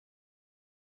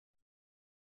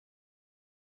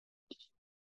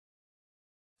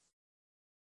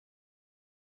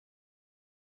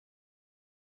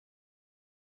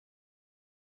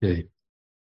Okay.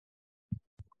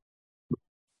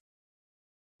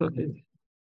 Okay.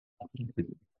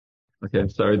 Okay. I'm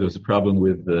sorry. There was a problem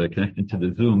with connecting to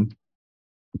the Zoom.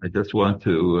 I just want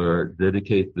to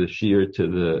dedicate the shiur to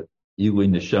the Ilui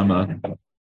Neshama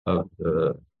of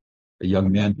a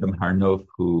young man from Har Nof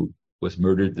who was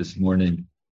murdered this morning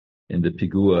in the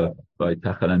Pigua by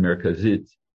Tachana Merkazit.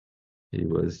 He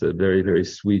was a very, very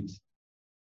sweet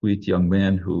young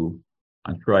man who,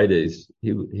 on Fridays,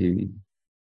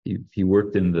 he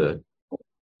worked in the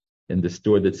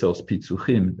store that sells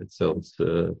pitzuchim, that sells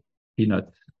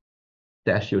peanuts,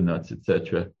 cashew nuts,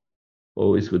 etc.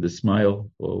 Always with a smile,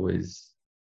 always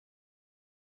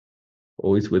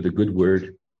with a good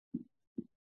word.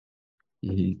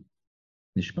 He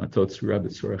nishmatot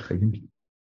tzura chaim.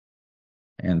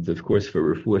 And of course,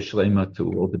 for refuah shlema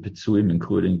to all the pitzuim,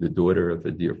 including the daughter of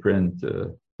a dear friend,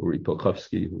 Uri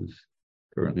Polkovsky, who's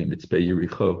currently in Mitzpeh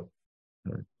Yericho.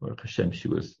 Baruch Hashem, she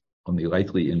was only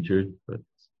lightly injured, but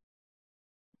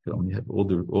you only have all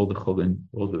the cholim,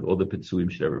 all the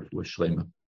pitzuim should have refuah shlema.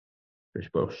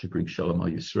 Baruch should bring shalom al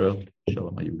Yisrael,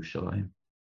 shalom al Yerushalayim.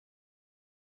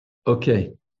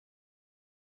 Okay.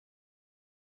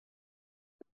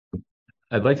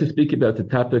 I'd like to speak about the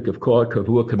topic of Kol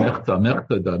Kavua Kamechta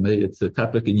Mechta Dameh. It's a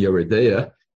topic in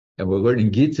Yeridea, and we're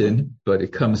learning Gittin, but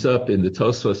it comes up in the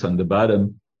Tosfos on the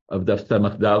bottom of Daf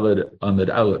Samach Daled Amud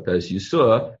Aleph. As you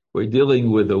saw, we're dealing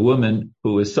with a woman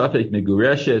who is Safek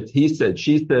Megureshet. He said,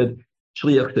 she said,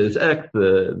 Shliach says X,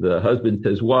 the husband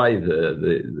says Y,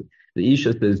 the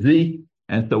Isha says Z,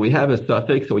 and so we have a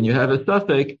suffix. So when you have a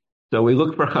suffix, so we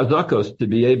look for chazakos to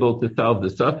be able to solve the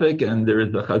suffix, and there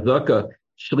is a chazaka,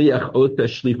 Shliach Ota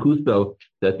Shlikuso,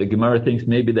 that the Gemara thinks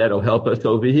maybe that'll help us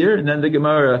over here, and then the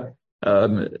Gemara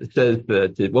says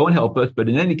that it won't help us, but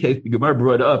in any case, the Gemara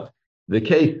brought up the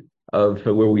case of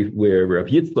where Rav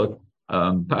Yitzchak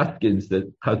paskins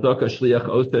that chazaka Shliach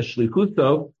Ota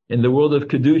Shlikuso in the world of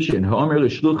Kedushin, Homer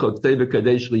L'Shluchot Tzeva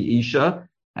Kadesh Li Isha,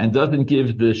 and doesn't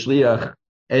give the Shliach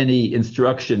any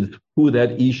instructions who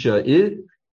that Isha is.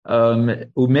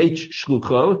 Umech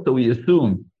Shlucho, so we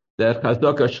assume that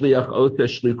Chazaka Shliach Ota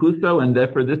Shlikuso, and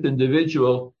that for this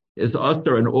individual is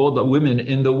Asher and all the women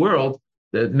in the world,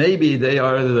 that maybe they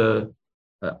are the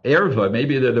erva,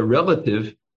 maybe they're the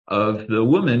relative of the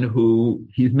woman who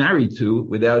he's married to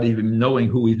without even knowing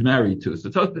who he's married to. So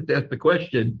Tosfos asked the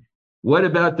question, what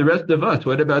about the rest of us?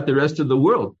 What about the rest of the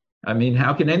world? I mean,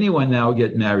 how can anyone now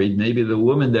get married? Maybe the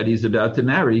woman that he's about to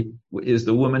marry is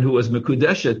the woman who was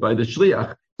mekudeshet by the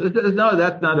shliach. So it says, no,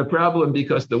 that's not a problem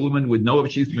because the woman would know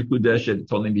if she's mekudeshet.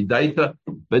 It's only midaita.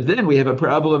 But then we have a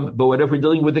problem, but what if we're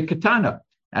dealing with a katana?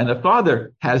 And the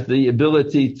father has the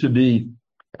ability to be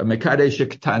a mekadesh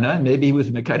katana. Maybe he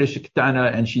was mekadesh katana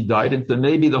and she died. And so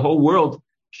maybe the whole world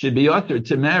should be offered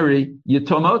to marry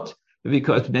yitomot,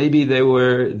 because maybe they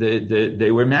were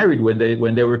married when they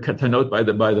were katanot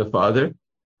by the father.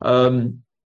 And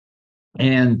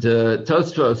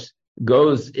Tosfos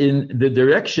goes in the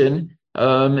direction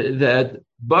that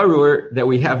barur, that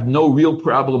we have no real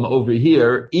problem over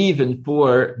here, even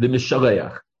for the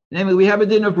Mishaleach. Namely, we have a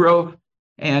din of rov,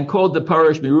 and called the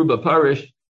parish Miruba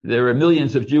parish. There are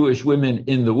millions of Jewish women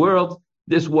in the world.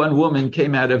 This one woman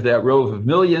came out of that rov of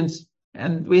millions.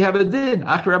 And we have a din,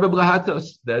 Achraba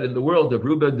Blahatos, that in the world of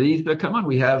Ruba Deisa, come on,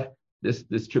 we have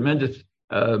this tremendous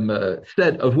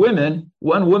set of women,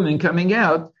 one woman coming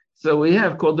out. So we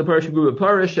have called the parish Ruba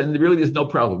Parish, and really there's no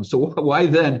problem. So why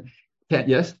then can't,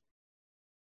 yes?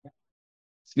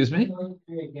 Excuse me?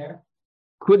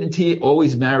 Couldn't he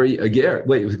always marry a ger?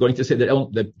 Wait, he was going to say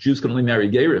that Jews can only marry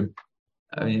gerim.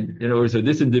 I mean, so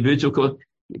this individual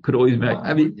could always marry.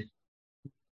 I mean,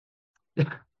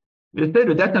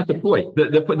 that's not the point.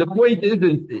 The point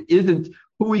isn't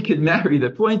who he can marry. The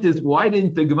point is, why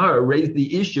didn't the Gemara raise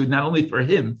the issue not only for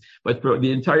him but for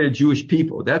the entire Jewish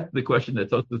people? That's the question that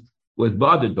Tosfos was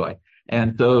bothered by.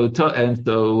 And so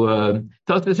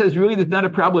Tosfos says, really, there's not a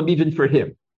problem even for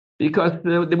him, because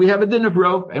we have a din of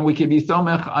rov and we can be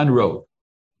somech on rov.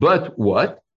 But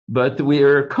what? But we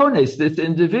are kones this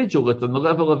individual. It's on the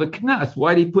level of a knas.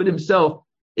 Why did he put himself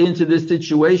into this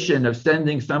situation of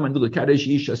sending someone to the Kadesh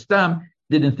Isha Stam?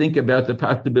 Didn't think about the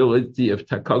possibility of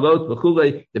takalot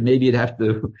v'chulei, that maybe you'd have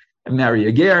to marry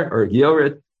a ger or a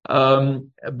gioret.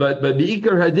 But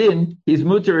Be'ikar Hadin, he's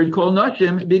mutar in kol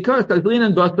nashim because Tazlin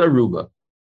and Basa Ruba.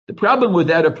 The problem with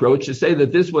that approach, to say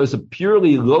that this was a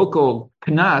purely local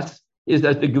knas, is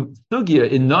that the sugya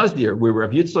in Nazir, where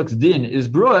Rav Yitzchak's din is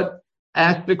brought,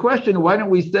 asks the question, why don't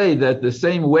we say that the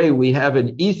same way we have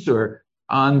an Isur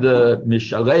on the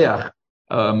Mishaleach,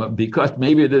 because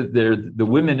maybe the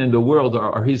women in the world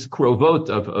are his krovot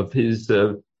of his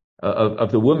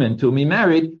of the woman to be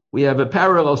married, we have a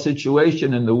parallel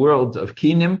situation in the world of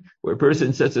Kinim, where a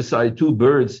person sets aside 2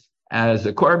 birds as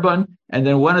a korban, and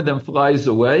then one of them flies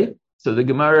away. So the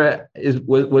Gemara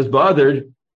was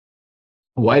bothered.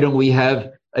 Why don't we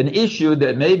have an issue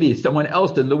that maybe someone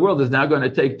else in the world is now going to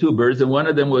take 2 birds, and one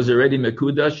of them was already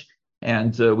Mekudash,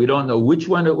 and we don't know which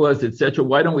one it was, etc.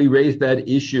 Why don't we raise that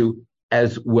issue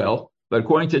as well? But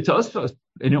according to Tosfos,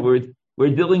 in other words,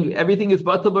 we're dealing, everything is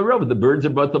Batal B'Rov. The birds are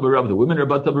Batal B'Rov. The women are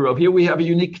Batal B'Rov. Here we have a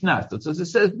unique knas. So it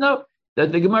says, no,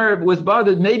 that the Gemara was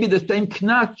bothered. Maybe the same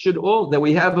knas that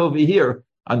we have over here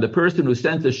on the person who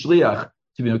sent a shliach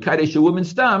to be Mekadesh a woman's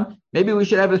stam. Maybe we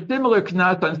should have a similar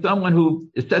knas on someone who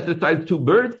sets aside 2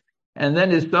 birds and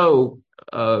then is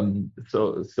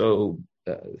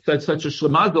such a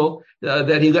shlemazel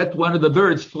that he let one of the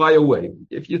birds fly away.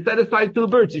 If you set aside 2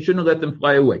 birds, you shouldn't let them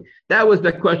fly away. That was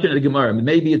the question of the Gemara.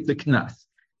 Maybe it's a knas,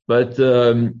 but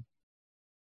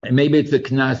maybe it's a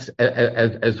knas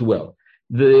as well.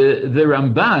 The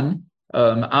Ramban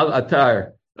Al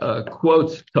Atar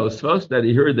quotes Tosfos, that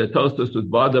he heard that Tosfos was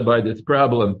bothered by this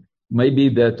problem. Maybe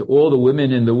that all the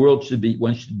women in the world should be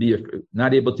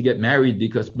not able to get married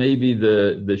because maybe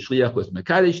the shliach was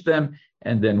mekadesh them,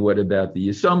 and then what about the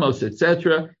yisomos,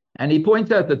 etc. And he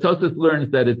points out that Tosfos learns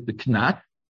that it's the knat,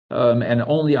 and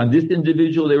only on this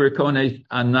individual they were kones,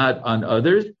 and not on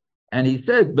others. And he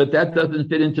said, but that doesn't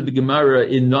fit into the Gemara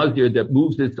in Nazir that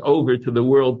moves this over to the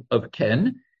world of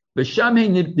Ken. V'shamei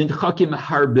nidchakim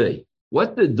harbe.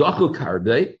 What's the dochuk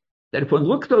harbe? That if one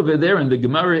looks over there in the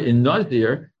Gemara in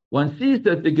Nazir, one sees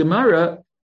that the Gemara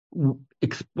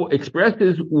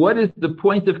expresses what is the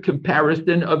point of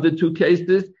comparison of the 2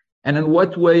 cases and in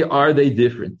what way are they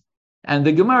different. And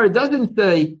the Gemara doesn't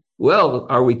say, well,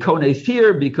 are we kones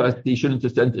here because he shouldn't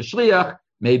have sent a shliach?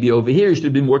 Maybe over here you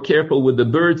should be more careful with the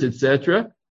birds,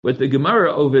 etc. What the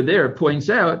Gemara over there points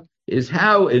out is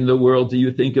how in the world do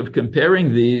you think of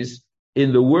comparing these?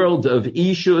 In the world of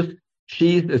Ishus,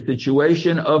 she's a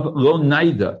situation of lo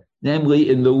naida. Namely,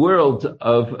 in the world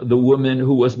of the woman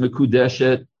who was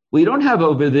Mekudeshet, we don't have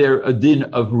over there a din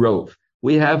of rov.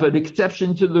 We have an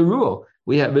exception to the rule.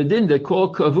 We have a din that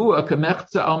called kavua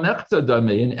kamechza al mechza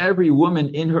dame, and every woman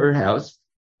in her house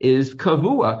is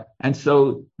kavua. And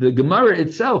so the Gemara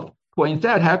itself points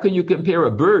out, how can you compare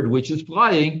a bird which is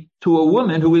flying to a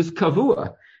woman who is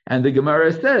kavua? And the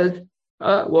Gemara says,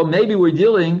 well, maybe we're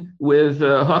dealing with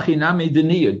hachinami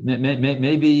deniyud.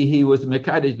 Maybe he was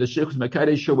mekadesh, the sheikh was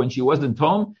mekadesh when she wasn't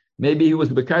home. Maybe he was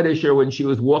mekadesh when she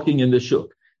was walking in the shuk.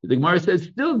 The Gemara says,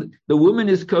 still, the woman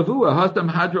is kavua,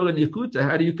 hasam hadrol and ikuta.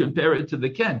 How do you compare it to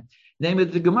the ken? Namely,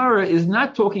 the Gemara is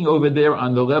not talking over there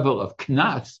on the level of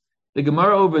knas. The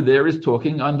Gemara over there is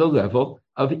talking on the level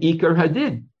of ikar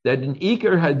hadin. That in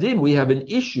ikar hadin, we have an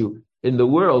issue in the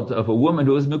world of a woman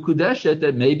who is mekudeshet,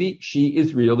 that maybe she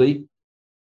is really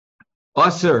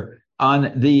usher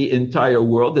on the entire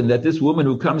world, and that this woman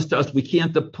who comes to us, we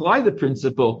can't apply the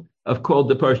principle of called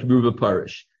the Parish Beruva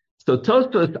Parish. So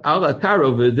Tosfos Al Atar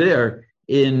over there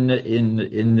in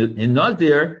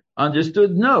Nazir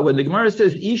understood, no, when the Gemara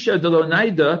says Isha delo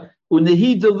naida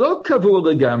unehi delo kavua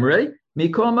legamre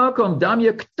mikol makom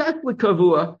damya ktat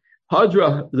lekavua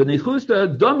hadra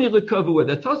lenichusa dami lekavua.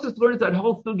 That Tosfos learns that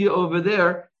whole sugya over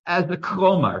there as the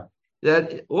kromar.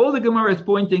 That all the Gemara is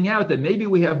pointing out that maybe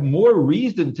we have more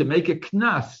reason to make a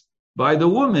knas by the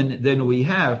woman than we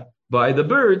have by the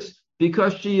birds,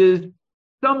 because she is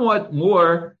somewhat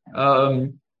more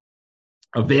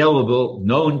available,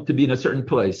 known to be in a certain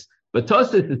place. But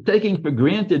Tosfos is taking for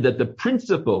granted that the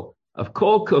principle of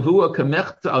kol kavua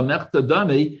kamechta al mechta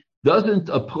dami doesn't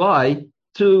apply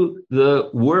to the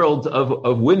world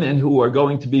of women who are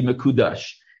going to be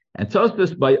mekudash. And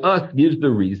Tosfos by us gives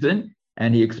the reason.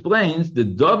 And he explains the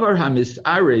davar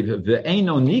hamisarev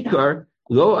ve'eno nikar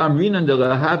lo amrinan de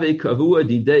lahave kavua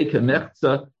didei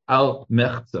kemechza al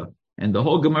mechza. And the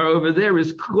whole Gemara over there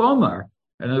is kromar.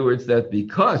 In other words, that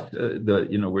because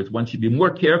one should be more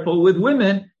careful with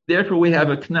women, therefore we have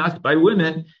a knas by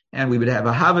women, and we would have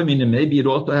a havamina. Maybe you'd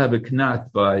also have a knas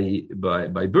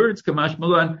by birds. Kamash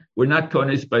malan, we're not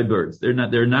kones by birds. They're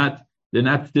not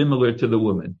similar to the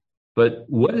woman. But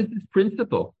what is this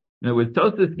principle? In other words,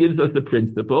 Tosfos gives us the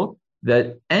principle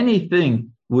that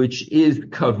anything which is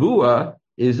kavua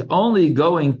is only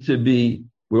going to be,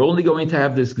 we're only going to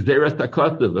have this gzeras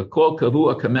hakosav, a kol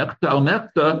kavua kamechta al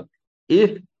mechta,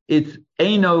 if it's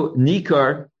eno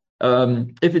nikar,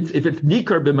 if it's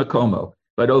nikar b'makomo.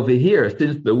 But over here,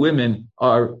 since the women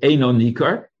are eno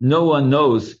nikar, no one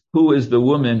knows who is the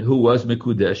woman who was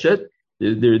mekudeshet.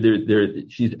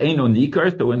 She's eno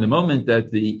nikar, so in the moment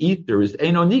that the ether is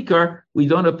eno nikar, we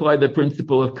don't apply the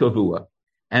principle of kavua.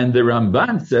 And the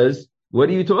Ramban says, what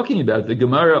are you talking about? The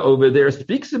Gemara over there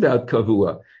speaks about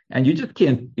kavua, and you just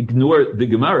can't ignore the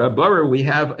Gemara. Bara, we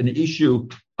have an issue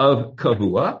of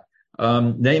kavua,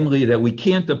 namely that we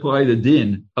can't apply the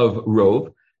din of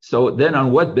rov. So then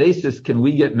on what basis can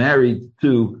we get married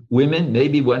to women?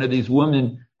 Maybe one of these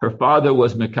women, her father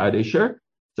was Mekadesher.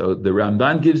 So the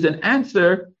Ramban gives an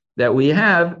answer that we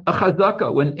have a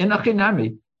chazaka. When in a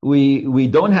chinami, we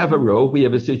don't have a rov, we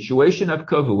have a situation of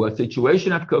kavua.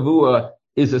 Situation of kavua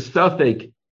is a suffix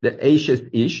that eshes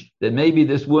ish, that maybe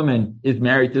this woman is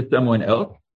married to someone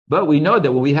else. But we know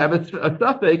that when we have a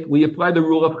suffix, we apply the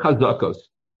rule of chazakos.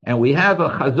 And we have a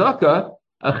chazaka,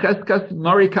 a cheskas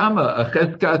marikama, a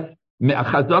chazaka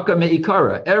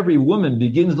meikara. Every woman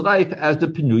begins life as a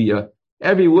penuya.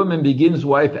 Every woman begins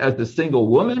life as a single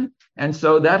woman. And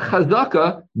so that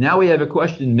chazaka, now we have a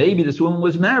question, maybe this woman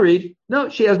was married. No,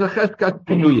 she has a cheskas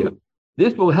penuya.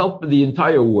 This will help for the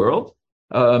entire world.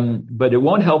 But it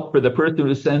won't help for the person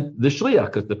who sent the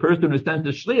shliach, because the person who sent the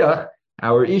shliach,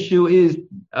 our issue is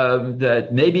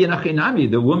that maybe in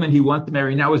Achinami, the woman he wants to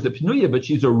marry now is the Pnuya, but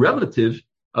she's a relative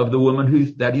of the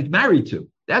woman that he's married to.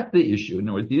 That's the issue. In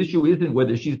other words, the issue isn't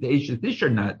whether she's the Eshes Ish or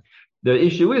not. The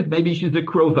issue is maybe she's a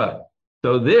Krova.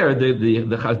 So there, the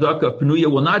Chazak of Pnuya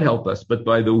will not help us, but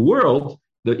by the world,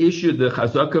 the issue, the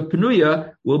Chazak of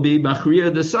Pnuya will be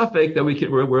Machriya the Safek that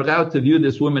we're allowed to view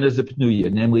this woman as a Pnuya.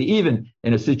 Namely, even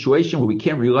in a situation where we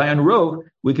can't rely on Rov,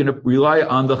 we can rely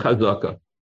on the Chazaka.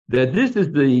 That this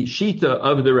is the Shita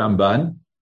of the Ramban,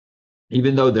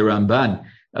 even though the Ramban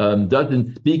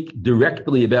doesn't speak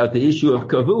directly about the issue of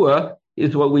Kavua,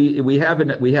 is what we have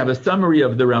a summary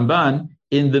of the Ramban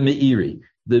in the Meiri.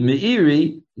 The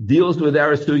Meiri deals with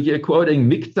our sugya quoting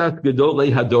Miktat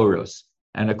Gedolei Hadoros.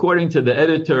 And according to the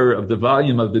editor of the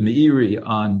volume of the Meiri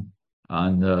on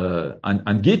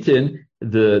Gittin,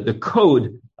 the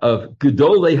code of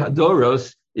Gedolei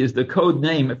Hadoros is the code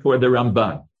name for the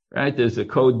Ramban. Right? There's a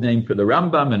code name for the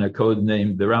Rambam and a code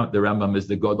name. The Rambam is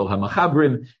the Godol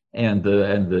HaMachabrim, and the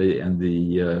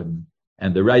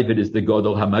Ravid is the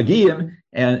Godol HaMagiyim,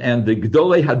 and the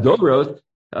Gedolei Hadoros.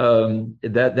 That's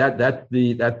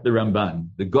the Ramban.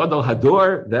 The Godol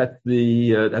Hador, that's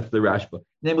the Rashba.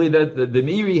 Namely, that the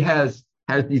Meiri has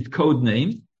these code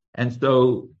names, and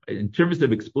so in terms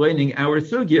of explaining our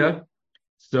sugya,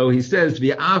 so he says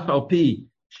v'af al pi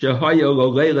shehayo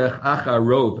lo leilech achar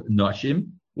rov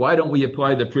noshim. Why don't we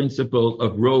apply the principle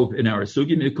of rov in our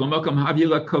sugya? Mikol makom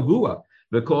havila kavua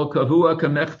v'kol kavua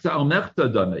kamechta al mechta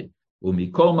damei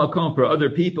u'mikol makom for other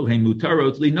people he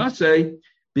mutarot linasei.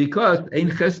 Because ein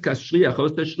cheskas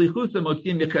shliachos shlichus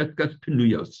motim cheskas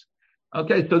penuyos.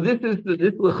 Okay, so this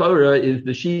lechora is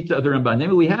the sheet of the Ramban.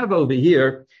 Maybe we have over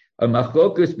here a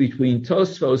machlokus between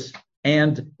Tosfos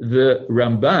and the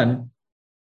Ramban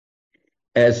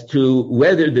as to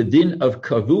whether the din of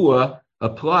kavua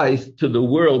applies to the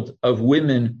world of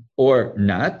women or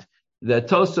not. That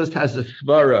Tosfos has a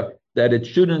svara that it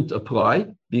shouldn't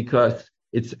apply because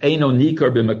it's eino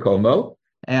nikar b'makomo.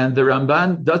 And the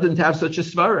Ramban doesn't have such a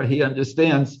svara. He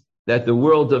understands that the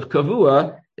world of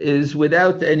kavua is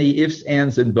without any ifs,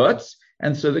 ands, and buts.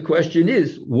 And so the question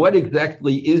is, what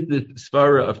exactly is this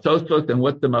svara of Tosfos, and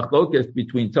what's the machlokas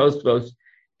between Tosfos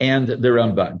and the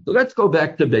Ramban? So let's go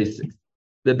back to basics.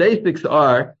 The basics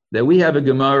are that we have a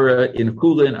Gemara in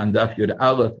Kulin on Daf Yud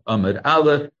Aleph, Amud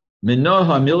Aleph,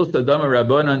 Minoha Milsa Dama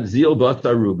Rabbanan Zil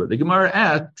Basa Ruba. The Gemara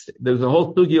asks, there's a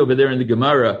whole sugi over there in the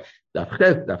Gemara, Daf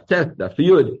Ches, Daf Tes, Daf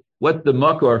Yud, what's the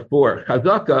makor for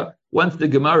Chazaka? Once the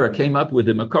Gemara came up with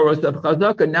the makoros of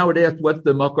Chazaka, now it asks, what's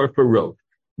the makor for Rov?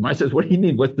 Gemara says, what do you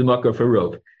mean, what's the makor for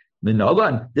Rov?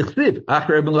 Minolan, Dichsiv,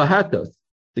 Acher ben Lahatos.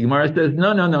 The Gemara says,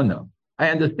 no. I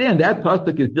understand that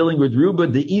pasuk is dealing with Ruba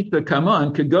de Isa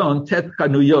Kaman Kagon Tet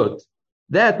Chanuyot.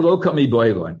 That lo kami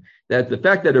boilon. That the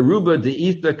fact that a Ruba de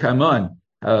Isa Kaman,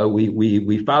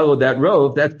 we follow that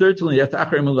rov, that's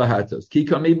Acher Mulahatos. Ki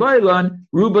kami boilon,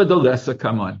 Ruba de Lesa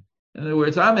Kaman. In other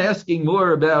words, I'm asking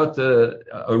more about a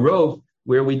rov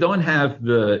where we don't have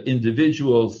the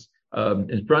individuals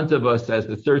in front of us as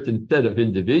a certain set of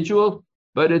individuals,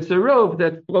 but it's a rov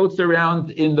that floats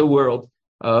around in the world.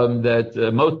 That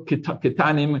most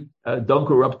ketanim don't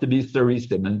grow up to be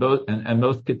sarisim, and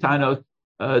most ketanos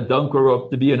don't grow up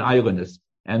to be an islandist,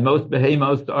 and most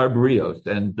behemos are brios,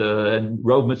 and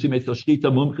rov masimes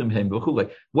shchita mumchim hem v'chulei.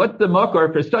 What's the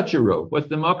makar for such a rov? What's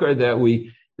the makar that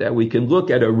we can look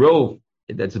at a rov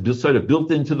that's sort of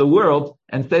built into the world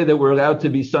and say that we're allowed to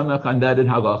be samach on that in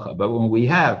halacha? But when we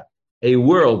have a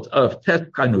world of tes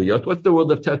chanuyot, what's the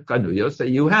world of tes chanuyot? So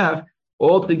you have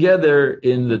all together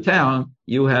in the town,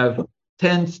 you have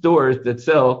 10 stores that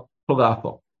sell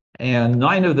falafel. and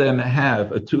 9 of them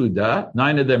have a tuda,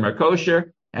 9 of them are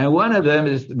kosher, and one of them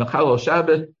is Mechalel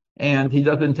Shabbat, and he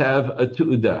doesn't have a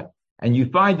tuda. And you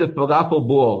find the falafel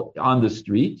ball on the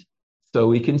street, so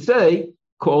we can say,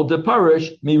 called the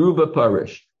parish, miruba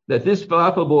parish, that this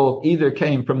falafel ball either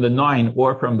came from the 9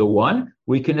 or from the 1.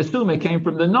 We can assume it came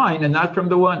from the 9 and not from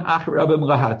the 1. Achrabim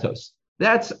lahatos.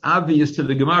 That's obvious to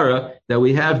the Gemara that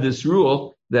we have this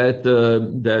rule that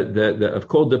of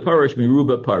called the parish,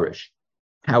 miruba parish.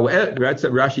 However, that's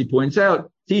what Rashi points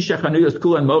out. Tisha chanuyos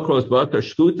kulan mokros batar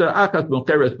shkuta achas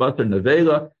mocheres batar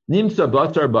nevela nimsa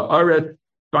batar ba'aret.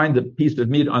 Find the piece of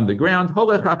meat on the ground.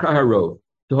 Holech hakaharov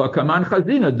to hakaman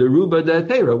chazina deruba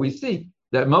de'atera. We see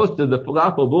that most of the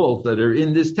falafel balls that are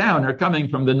in this town are coming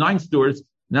from the 9 stores,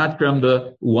 not from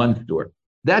the 1 store.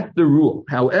 That's the rule.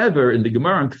 However, in the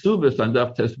Gemara and Ksubas on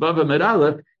Daf Tesvav Amud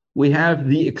Aleph, we have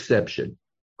the exception.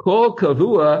 Kol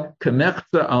kavua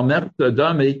kemechza al mechza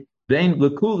dami bein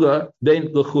lekula bein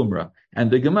lechumra. And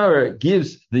the Gemara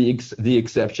gives the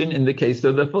exception in the case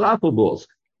of the falafel balls.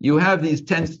 You have these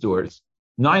 10 stores.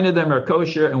 9 of them are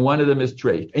kosher and 1 of them is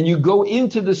treif. And you go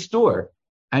into the store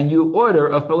and you order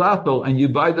a falafel and you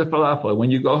buy the falafel. When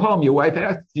you go home, your wife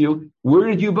asks you, where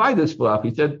did you buy this falafel?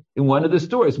 You said, in one of the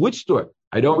stores. Which store?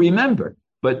 I don't remember.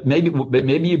 But maybe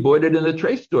you bought it in the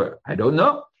treif store. I don't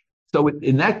know. So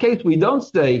in that case, we don't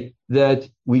say that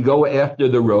we go after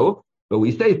the rove, but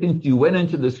we say since you went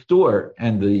into the store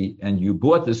and you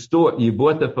bought the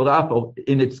falafel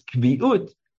in its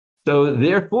kviut, so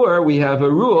therefore we have a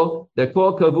rule that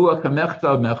kol kavua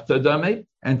kamechza mechza dame,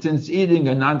 and since eating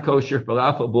a non-kosher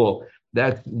falafel ball,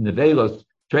 that's nevelos,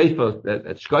 treifos,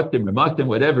 that's shkatim, ramatim,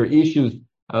 whatever issues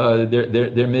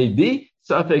there may be,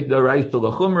 safek daraisa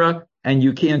lachumra, and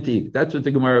you can't eat. That's what the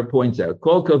Gemara points out.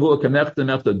 Kol kavua kamechza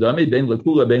mechza dame, ben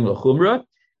lekula ben lachumra,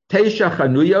 teisha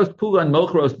chanuyos kulan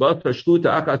mochros basar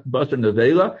shkuta achas basar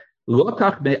nevela.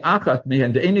 Lokach me'achas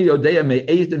mehen de'enu yodea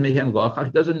me'ezin mehen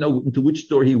lokach, doesn't know into which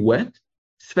store he went.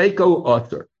 Sfeiko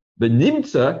author. But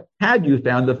nimtza, had you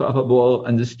found the falafel ball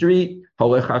on the street,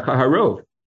 holechach harov.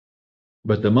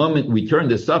 But the moment we turn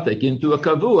the suffix into a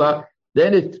kavua,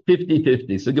 then it's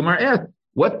 50-50. So Gemara asks,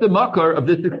 what's the makar of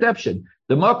this exception?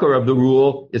 The makar of the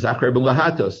rule is acher ben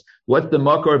lahatos. What's the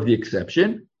makar of the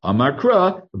exception? Amar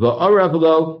kra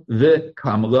va'aravlo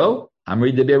v'kamlo.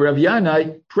 Amri de Rav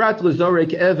Yanai, prat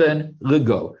lezorek even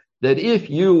lego. That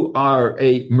if you are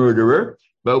a murderer,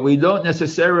 but we don't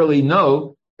necessarily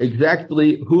know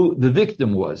exactly who the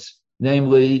victim was,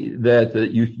 namely that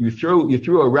you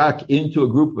threw a rock into a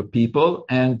group of people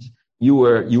and you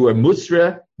were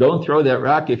musra. Don't throw that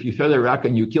rock. If you throw that rock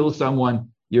and you kill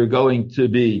someone, you're going to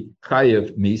be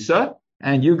chayev misa.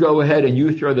 And you go ahead and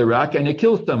you throw the rock and it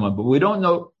kills someone, but we don't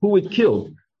know who it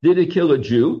killed. Did it kill a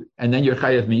Jew, and then you're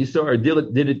chayav misa, or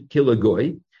did it kill a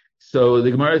goy? So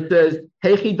the Gemara says,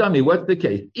 "Hey chidami, what's the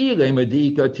case? If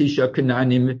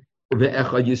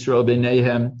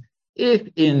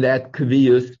in that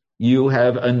kvius you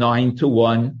have a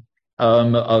 9-1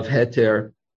 of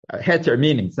heter, heter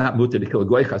meaning it's not mutar to kill a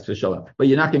goy chas v'shalom, but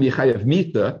you're not going to be chayav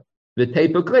misa. The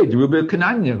tape of clay, Ruba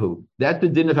Kananyahu. That's the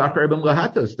din of acher ben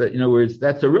lahatos. That, in other words,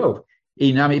 that's a rove.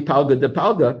 Inami palga de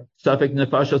palga, safek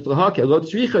nefashos lahake, lo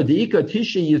tzricha diika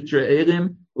tishi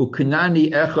yisraelim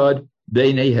ukanani echad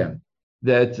beinehem.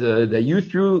 That you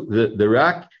threw the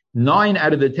rock, 9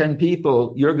 out of the 10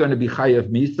 people, you're going to be chayav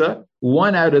misa.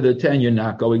 1 out of the 10, you're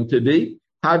not going to be.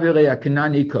 Havirei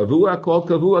akanani kavua, kol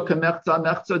kavua kamechza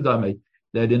mechza dame.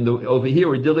 That over here,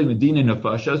 we're dealing with din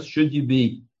nefashos. Should you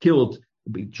be killed?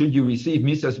 Should you receive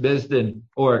misas bezdin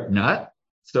or not?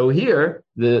 So here,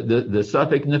 the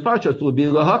suffix nefashos will be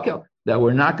lahakel, that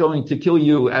we're not going to kill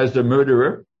you as a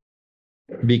murderer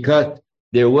because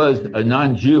there was a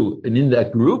non-Jew in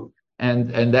that group,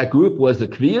 and that group was a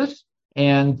kviyas,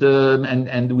 and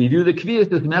we view the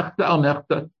kviyas as mechta al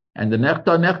mechta, and the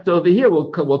mechta over here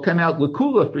will come out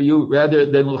lekula for you rather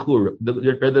than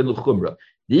l'chumra.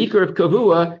 The ikar of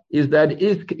kavua is that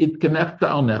it's kemechta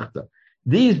al mechta.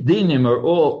 These dinim are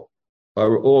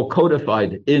all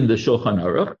codified in the Shulchan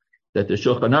Aruch, that the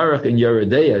Shulchan Aruch in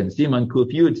Yeridea and Siman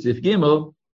Kuf Yud Sif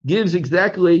Gimel gives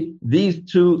exactly these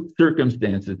 2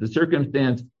 circumstances: the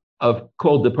circumstance of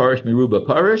called the parish miruba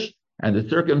parish, and the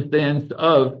circumstance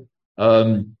of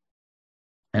the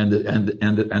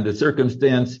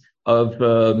circumstance of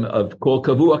kol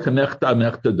kavua kamechta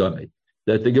mechta dame.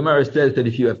 That the Gemara says that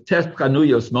if you have tes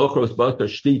chanuyos mochros basar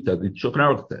shtita, the Shulchan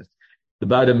Aruch says, the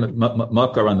bottom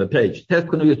makar on the page. Tes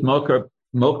chanuyos mokros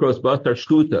basar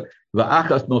shkuta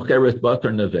va'achas mocheres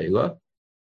basar nevela.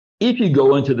 If you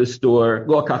go into the store,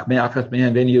 lokach me'achas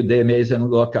me'en v'eni yodei me'ezen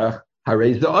lokach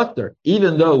harei za'atar.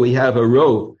 Even though we have a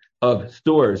row of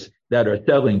stores that are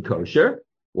selling kosher.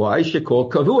 Why?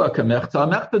 Shekol kavua kamechta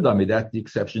mechtadami. That's the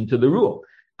exception to the rule.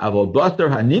 Avol basar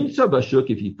hanimtza bashuk.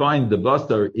 If you find the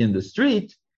basar in the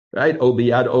street, right?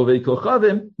 Obiyad ovei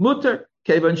kochavim muter.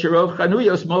 Kevan shirov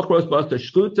chanuyos mochros basar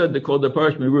shkuta. They call the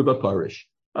parish miruba parish.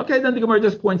 Okay, then the Gemara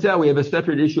just points out we have a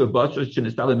separate issue of basar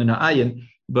shenistalim in ha'ayin,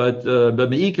 but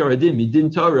meikar adin midin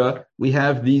Torah we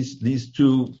have these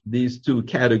two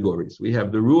categories. We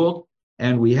have the rule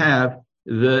and we have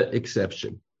the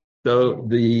exception. So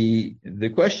the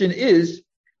question is,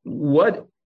 what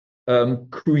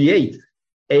creates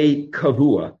a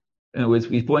kavua? And as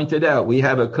we pointed out, we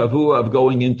have a kavua of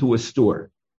going into a store.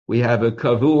 We have a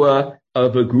kavua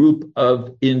of a group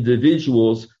of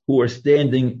individuals who are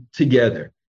standing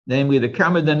together. Namely, the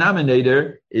common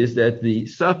denominator is that the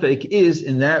suffix is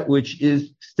in that which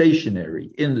is stationary,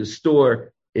 in the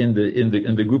store, in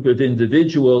the group of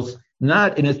individuals,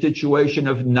 not in a situation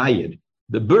of nayid.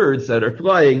 The birds that are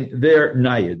flying, they're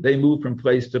nayid. They move from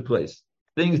place to place.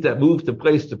 Things that move to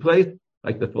place,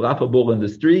 like the falafel bowl in the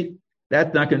street,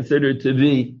 that's not considered to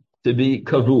be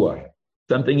kavua.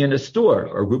 Something in a store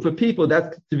or a group of people,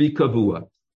 that's to be kavua.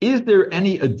 Is there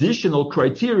any additional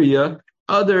criteria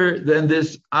other than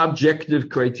this objective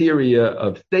criteria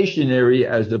of stationary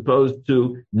as opposed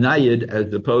to nayid,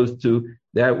 as opposed to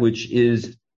that which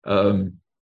is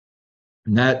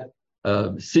not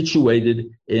situated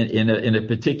in a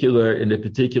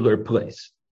particular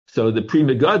place? So the Pri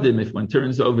Megadim, if one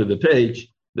turns over the page,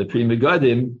 the Pri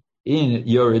Megadim in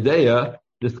Yoreh De'ah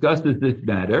discusses this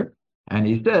matter, and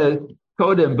he says,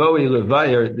 Kodem Boi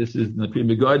Levayer, this is the Pri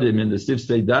Megadim in the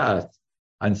Sifsei Da'as,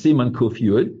 on Siman Kuf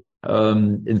Yud,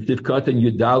 in Sifkat and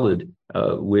Yudalid,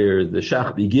 where the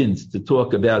Shach begins to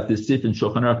talk about this Sif and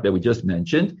Shulchan Aruch that we just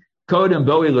mentioned. Kodem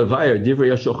Boi Levayer,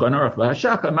 Divrei HaShulchan Aruch,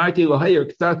 V'hashach amarti lohayer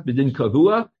k'tzat b'din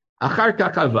kavua, achar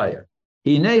kach havayer.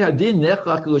 Hinei hadin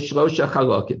nechlak l'shlosha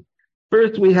chalokim.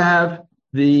 First we have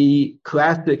the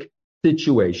classic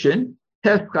situation.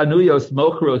 Tes chanuyos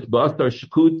mochros basar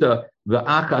shkuta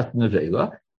v'achas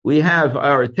nevela. We have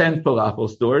our 10 falafel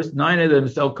stores. 9 of them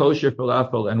sell kosher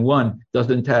falafel and 1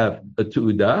 doesn't have a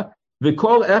tu'udah.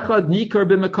 V'kol echad nikar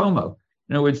b'mekomo.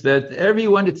 In other words, that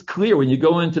everyone, it's clear when you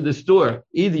go into the store,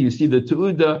 either you see the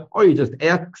tu'udah or you just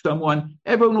ask someone.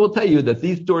 Everyone will tell you that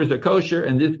these stores are kosher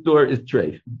and this store is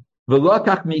treif.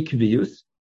 V'lokach mikvius.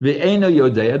 V'eino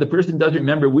yodea. The person doesn't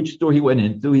remember which store he went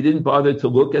into. He didn't bother to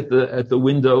look at the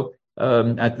window,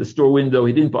 at the store window.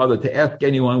 He didn't bother to ask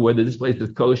anyone whether this place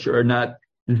is kosher or not.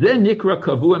 Zen nikra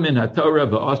kavua min haTorah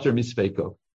v'asher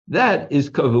misfeko. That is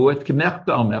kavua k'mechta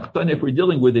al mechta. And if we're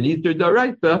dealing with an Easter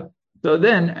daraisa, so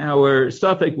then our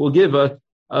suffix will give us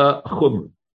chumr.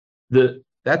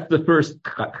 That's the first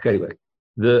chelek.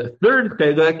 The third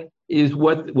chelek is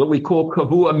what we call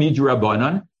kavua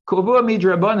midrabanan. Kavua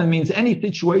midrabanan means any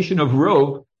situation of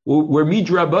rov where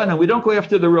midrabanan, we don't go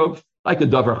after the rov, like a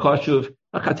davar chashuv,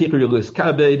 a chatikh yulus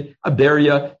kabed, a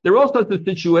beria. There are all sorts of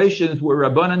situations where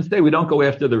rabbanan say we don't go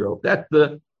after the rov. That's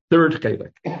the third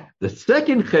chelek. The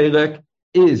second chelek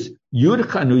is yud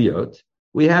chanuyot.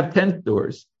 We have 10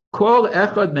 stores. Kol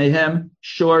echad mehem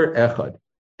shor echad.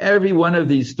 Every one of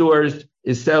these stores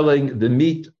is selling the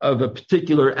meat of a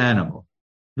particular animal.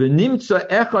 V'nimtza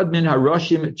echad min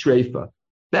haroshim treifa.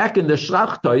 Back in the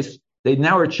shlachtos, they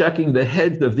now are checking the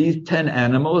heads of these 10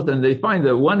 animals, and they find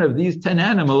that one of these 10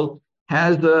 animals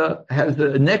has a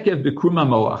nekev b'kruma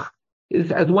moach. It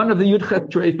has one of the yudchet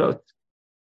treifot.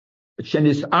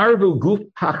 Shenis arvu guf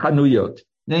hachanuyot.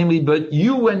 Namely, but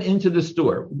you went into the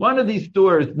store. One of these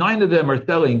stores, 9 of them are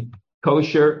selling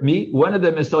kosher meat. One of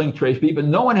them is selling treif meat, but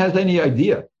no one has any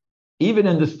idea. Even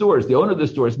in the stores, the owner of the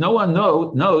stores, no one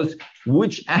knows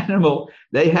which animal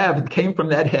they have came from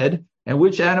that head and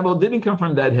which animal didn't come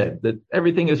from that head. That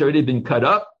everything has already been cut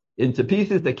up into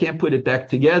pieces. They can't put it back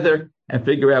together and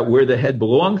figure out where the head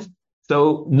belongs.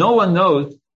 So no one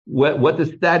knows what the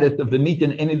status of the meat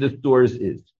in any of the stores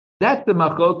is. That's the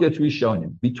machloket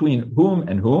rishonim, between whom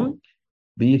and whom.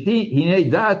 Hinei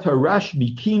dat harash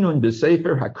bikinun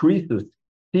b'sefer hakrisus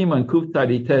siman kuf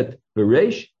taritet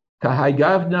v'reish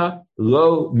kahagavna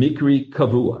lo mikri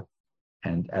kavua.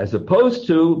 And as opposed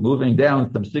to moving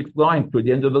down some 6 lines to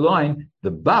the end of the line,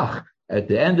 the bach at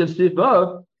the end of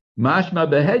Sivav, mashma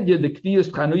behedya the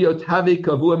kvius chanuyot havi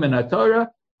kavua min haTorah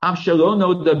am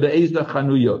shalono da be'ezah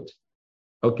chanuyot.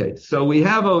 Okay, so we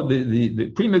have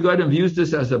the Pri Megadim views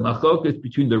this as a machoket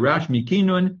between the Rash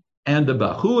Mikinun and the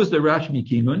Bach. Who is the Rash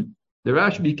Mikinun? The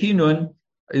Rash Mikinun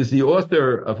is the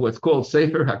author of what's called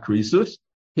Sefer HaKrisus.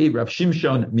 He, Rav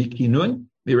Shimshon Mikinun,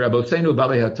 the Rabbeinu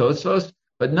Balei HaTosfos,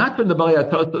 but not from the Balei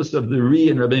HaTosfos of the Ri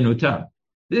and Rabbeinu Tam.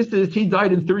 He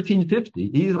died in 1350.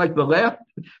 He's like the last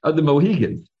of the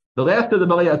Mohegans. the last of the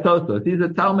Balei Tosos. He's a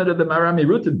Talmud of the Marami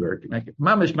Rutenberg.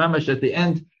 Mamash at the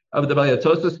end of the Balei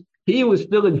Tosos. He was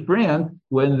still in France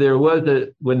when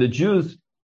when the Jews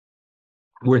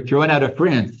were thrown out of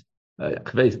France.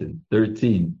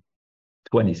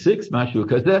 1326,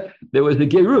 because there was a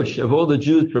Gerush of all the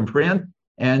Jews from France,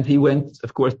 and he went,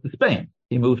 of course, to Spain.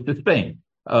 He moved to Spain,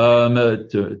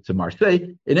 to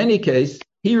Marseille. In any case,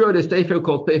 he wrote a sefer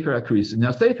called Sefer Akrisus.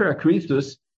 Now, Sefer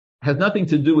Akrisus has nothing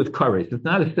to do with Kares. It's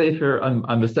not a sefer on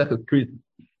Masechet Krisus.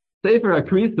 Sefer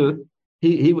Akrisus,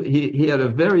 he had a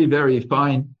very, very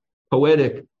fine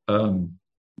poetic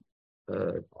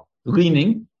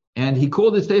leaning, and he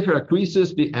called it Sefer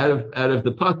Akrisus out of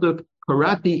the pasuk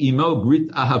Karati Imo Brit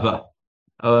Ahava.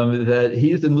 That he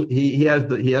has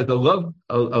a love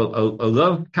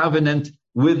covenant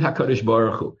with HaKadosh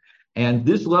Baruch Hu, and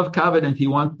this love covenant he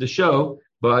wants to show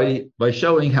by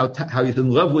showing how he's in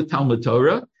love with Talmud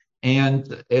Torah, and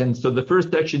so the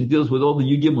first section deals with all the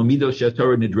Yugim Midos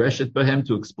Torah Nidreshet Bahem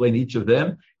to explain each of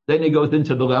them. Then he goes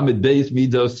into the Lamed Beis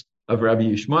Midos of Rabbi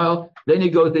Yishmael. Then he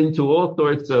goes into all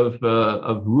sorts of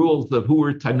rules of who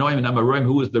were Tanoim and Amoraim,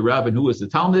 who was the Rab and who was the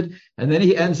Talmud, and then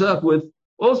he ends up with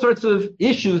all sorts of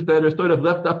issues that are sort of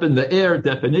left up in the air,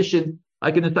 definition,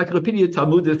 like an Encyclopedia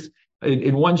Talmudis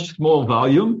in one small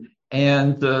volume.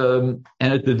 And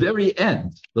at the very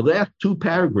end, the last two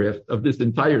paragraphs of this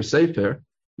entire Sefer,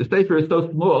 the Sefer is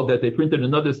so small that they printed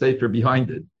another Sefer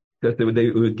behind it, because they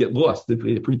would get lost if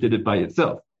they printed it by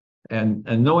itself. And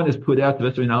no one has put out the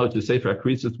best of knowledge of Sefer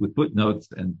Akrisus with footnotes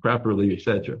and properly,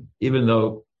 etc., even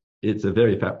though it's a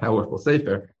very powerful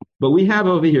Sefer. But we have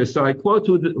over here, so I quote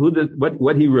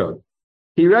what he wrote.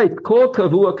 He writes, Kol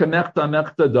kavua kamechta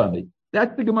mechta dami.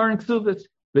 That's the Gemara in Ksuvos.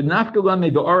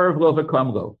 V'nafkalami be'arav lo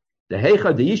v'kamlo. The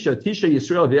heicha deisha tisha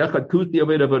Yisrael v'echad kuti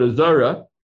aved avodah zara.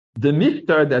 The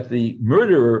miftar that the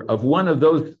murderer of one of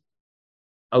those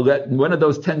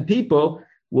 10 people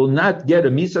will not get a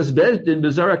misas bezdin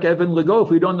bezarak even lego if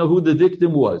we don't know who the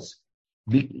victim was.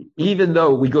 Even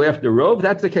though we go after Rov,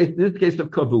 that's the case. This case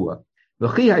of kavua.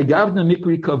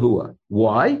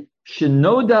 Why?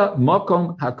 Shenoda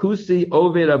makom hakusi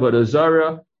oved avodah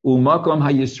zara umakom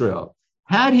hayisrael.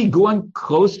 Had he gone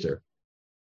closer,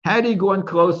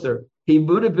 he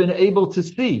would have been able to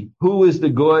see who is the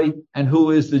goy and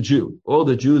who is the Jew. All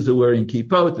the Jews are wearing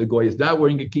kippot, the goy is not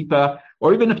wearing a kippah,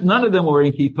 or even if none of them were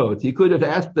wearing kippot, he could have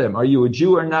asked them, are you a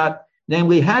Jew or not?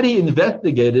 Namely, had he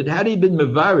investigated, had he been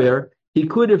mevarer, he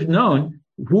could have known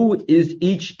who is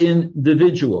each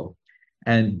individual.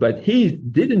 But he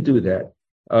didn't do that.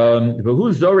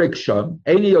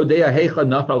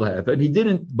 He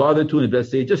didn't bother to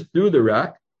investigate, just threw the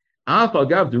rock.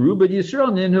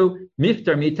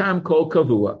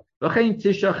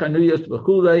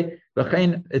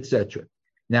 Etc.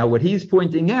 Now, what he's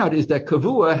pointing out is that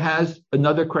kavua has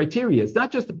another criteria. It's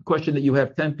not just a question that you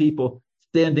have 10 people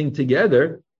standing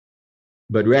together,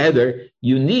 but rather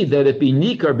you need that it be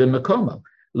nikar b'makomo.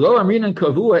 Lo amrinan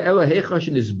kavua ela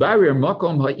hechashin isbarir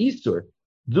makom ha'isur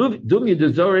dum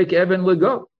yedazorek even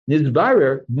lego.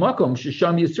 Nizbarer makom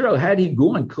shesham Yisrael. Had he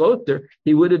gone closer,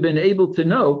 he would have been able to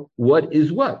know what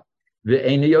is what.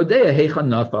 Ve'eina yodea heichan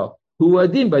nafal hu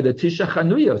adim by the tisha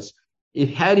chanuyos.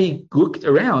 If had he looked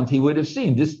around, he would have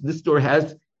seen this store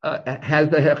has a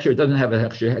hechsher, doesn't have a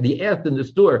hechsher. Had he asked in the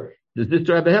store, does this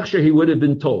store have a hechsher? He would have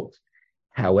been told.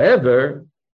 However,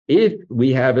 if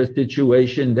we have a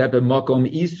situation that the makom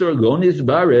isur lo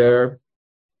nizbarer,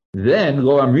 then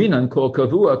lo amrinan kol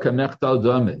kavua kamechtal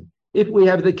dameh. If we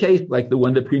have the case like the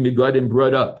one that Pri Megadim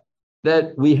brought up,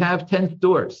 that we have 10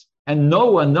 stores and no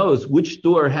one knows which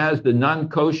store has the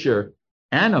non-kosher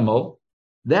animal,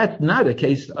 that's not a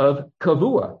case of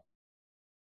kavua.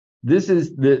 This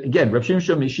is again, Rav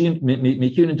Shimshon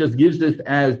Mikuna just gives this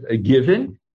as a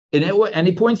given, and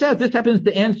he points out this happens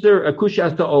to answer a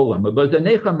kushas ha'olam,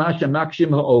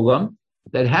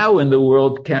 that how in the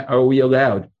world are we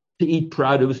allowed to eat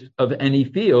produce of any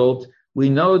field? We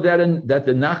know that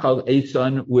the Nachal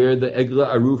Eson, where the Egla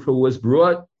Arufa was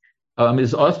brought,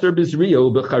 is Aser Bizrio,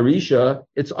 B'charisha.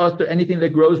 It's Aser, anything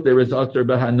that grows there is Aser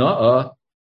B'hana'ah.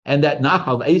 And that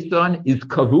Nachal Eson is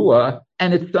Kavua,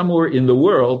 and it's somewhere in the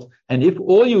world. And if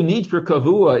all you need for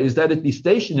Kavua is that it be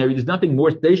stationary, there's nothing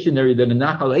more stationary than a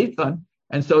Nachal Eson.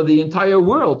 And so the entire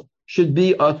world should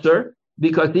be Aser,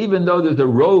 because even though there's a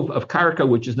rove of Karka,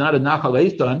 which is not a Nachal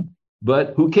Eson,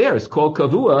 but who cares? Kol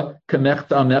kavua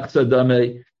kamechta mechza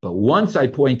dameh. But once I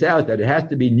point out that it has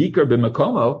to be nikar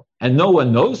b'makomo, and no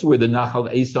one knows where the nachal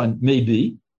eson may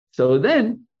be, so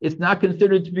then it's not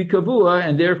considered to be kavua,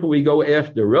 and therefore we go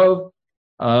after rov.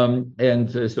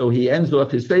 So he ends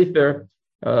off his sefer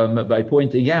by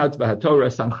pointing out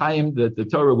that the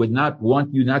Torah would not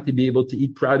want you not to be able to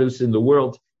eat produce in the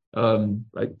world.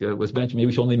 Was mentioned, maybe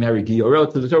we should only marry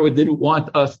Giorot. So the Torah didn't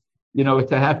want us, to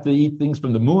have to eat things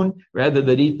from the moon rather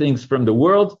than eat things from the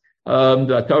world.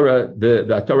 The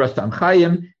Torah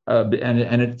Samchayim,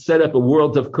 and it set up a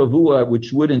world of kavua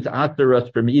which wouldn't author us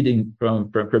from eating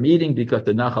because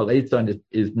the Nachal Eitzon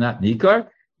is not nikar.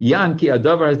 Yan ki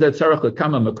adavar hazeh tzarich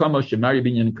lekama makomo shemari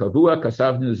binyan kavua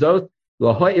kasavnu zot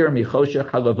lahoyer michoshech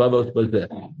halavavos bazeh.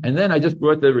 And then I just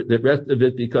brought the rest of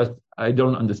it because I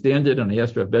don't understand it, and I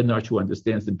asked Rav Bednarch, who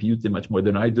understands the Piyutim much more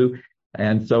than I do,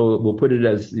 and so we'll put it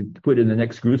in the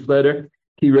next Gruth letter.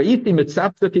 Ki ra'iti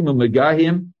mitzaptzafim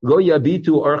u'megahim lo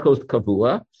yabitu orchos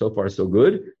kavua. So far, so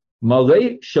good.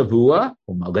 Malei shavua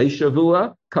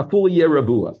kaful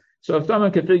yerabua. So if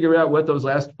someone can figure out what those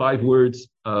last 5 words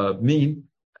mean,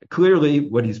 clearly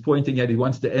what he's pointing at, he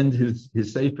wants to end his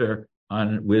sefer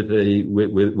on with a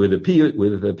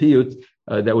piyut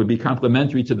that would be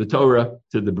complementary to the Torah,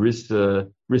 to the bris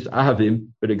ahavim.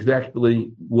 But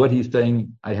exactly what he's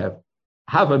saying, I have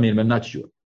havamim. I'm not sure.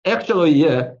 Actually,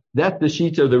 that's the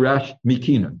sheet of the Rash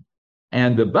Mikinon.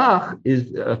 And the Bach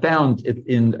is found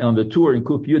on the tour in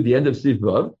Kuf Yud, the end of Siv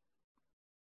Vav,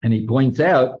 and he points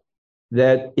out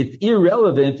that it's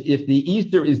irrelevant if the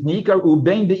Easter is Nikar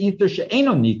ubein the Easter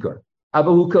she'eno Nikar,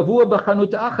 avahu kavua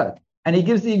b'chanut achat. And he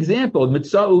gives the example,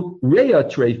 Mitzau Reya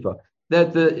Treifa,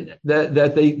 that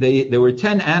there were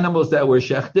 10 animals that were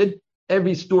shechted.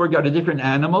 Every store got a different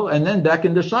animal, and then back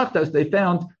in the shachtas they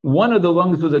found one of the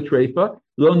lungs was a treifa.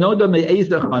 Lo noda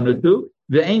me'ezah chanatu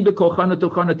ve'ein b'kol chanatu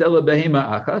chanat ela behema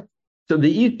achat. So the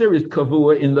Easter is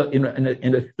kavua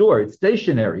in a store. It's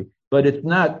stationary, but it's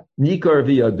not nikar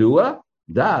v'yadua.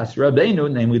 Das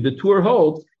Rabbeinu, namely the Tur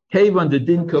holds kevan the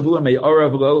din kavua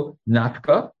me'arav lo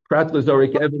nafka prat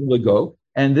lezorik even lego,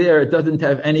 and there it doesn't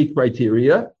have any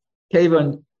criteria.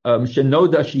 Kevan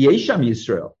shenoda sheyesham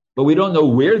Yisrael. But we don't know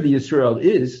where the Israel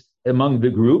is among the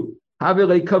group.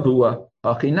 Havele kavua,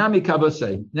 achinami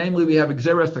kavase. Namely, we have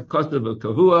exeras hakosav of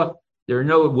kavua. There are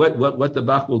no what the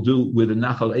Bach will do with the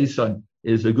Nachal Eisan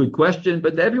is a good question,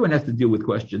 but everyone has to deal with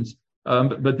questions.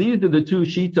 But these are the two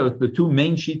shitos, the two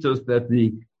main shitos that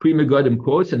the Pri Megadim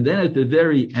quotes, and then at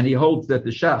the and he holds that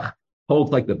the Shach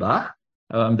holds like the Bach,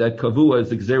 that kavua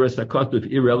is exeras hakosav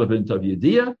irrelevant of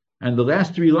Yediyah, and the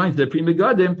last 3 lines that Pri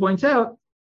Megadim points out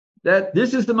that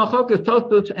this is the Machokas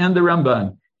Tosfos and the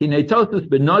Ramban. Hinei Tosfos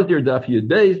ben Nazir daf Yud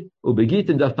Beis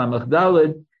ubegitin daf Samach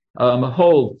Daled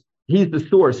holds he's the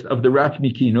source of the Rash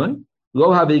Mikinun. Lo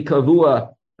havi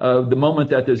kavua the moment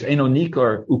that there's eno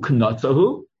nikar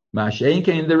uknatzahu mashein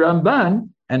came the Ramban,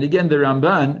 and again the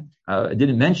Ramban I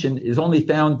didn't mention is only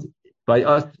found by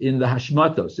us in the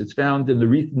Hashmatos. It's found in the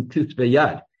recent Tisvei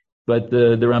Yad. But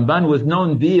the Ramban was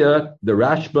known via the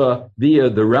Rashba, via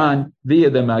the Ran, via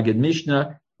the Magid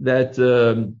Mishnah, that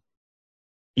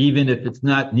even if it's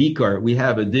not Nikar, we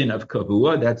have a din of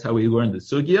Kavua. That's how we learn the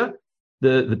Sugya.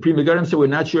 The Pri Megadim said we're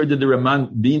not sure did the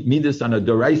Ramban mean this on a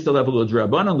Doraisa level or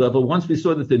Drabanan level. Once we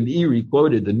saw that the Meiri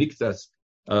quoted the Mixas,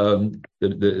 the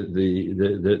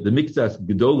Mixas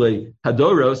Gedolei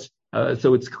Hadoros,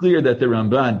 so it's clear that the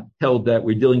Ramban held that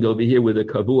we're dealing over here with a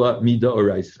Kavua Mida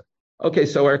Oraisa. Okay,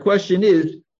 so our question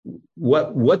is,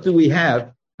 what do we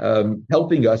have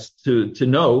helping us to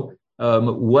know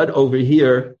what over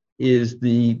here is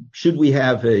should we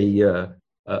have a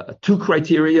 2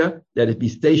 criteria, that it be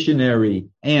stationary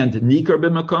and nikar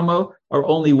b'makomo, or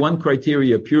only 1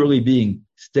 criteria purely being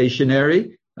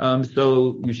stationary?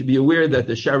 So you should be aware that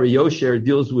the Shari Yosher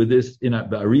deals with this in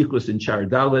Ba'arichus in Shar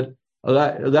Dalet. A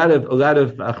lot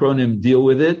of Achronim deal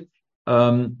with it.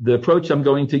 The approach I'm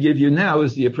going to give you now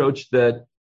is the approach that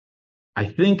I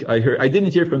think I heard. I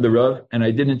didn't hear from the Rav, and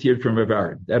I didn't hear from Rav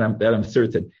Aaron. That I'm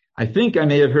certain. I think I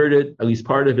may have heard it, at least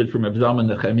part of it, from Rav Zalman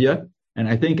Nechemia, and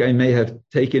I think I may have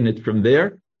taken it from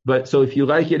there. But so if you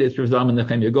like it, it's Rav Zalman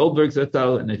Nechemia Goldberg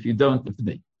Zatzal, and if you don't, it's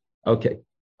me. Okay.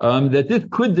 That this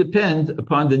could depend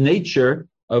upon the nature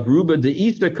of Ruba de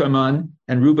Isa Kaman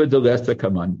and Ruba de Lesa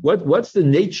Kaman. What's the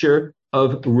nature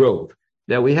of rove?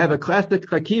 That we have a classic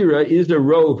chakira, is a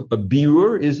rove a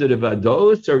birur, is it a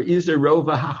vados, or is a rove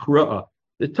a hachra'ah?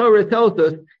 The Torah tells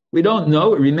us we don't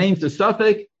know, it remains a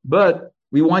suffix, but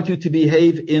we want you to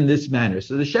behave in this manner.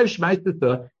 So the Shev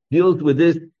Shmaitasa deals with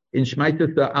this in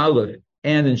Shmaitasa Aleph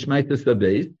and in Shmaitasa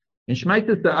Beis. In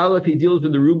Shmaitasa Aleph, he deals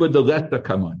with the Ruba de Lesa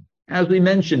Kaman. As we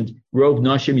mentioned, Rov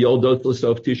Nashim Yoldos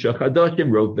L'Sof Tisha Chadashim,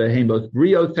 Rov Behemos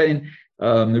Briotein, the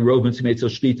Rov Mitzmetzel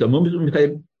Shlita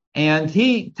Mumzum. And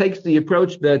he takes the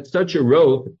approach that such a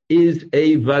rove is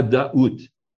a vada'ut.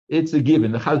 It's a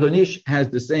given. The Chazon Ish has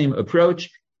the same approach.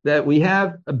 that we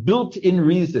have a built-in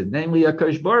reason, namely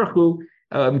HaKadosh Baruch Hu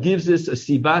gives us a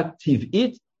sivat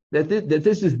tiv'it, that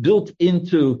this is built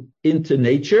into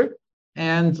nature.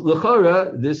 And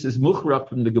l'chora, this is muchrach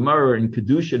from the Gemara in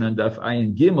Kedushin and Daf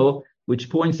Ayin Gimel, which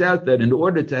points out that in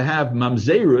order to have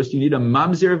mamzerus, you need a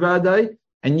mamzer vadai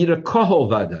and you need a kohol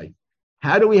vadai.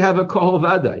 How do we have a kohol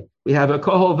vadai? We have a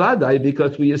kohol vadai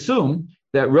because we assume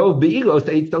that rov be'ilos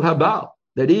eitzel habal,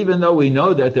 that even though we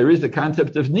know that there is a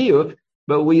concept of niyuf,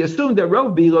 but we assume that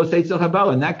rov be'ilos eitzel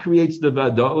habal, and that creates the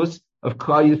vados of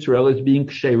Klal Yisrael as being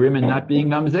ksherim and not being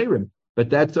mamzerim. But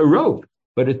that's a rov.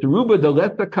 But it's ruba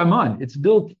deleta kaman. It's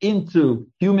built into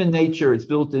human nature. It's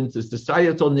built into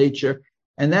societal nature.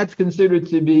 And that's considered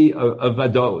to be a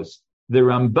vados. The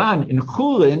Ramban in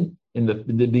Chulin, in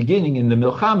the beginning, in the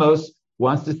Milchamos,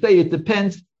 wants to say it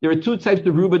depends. There are two types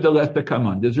of ruba deleta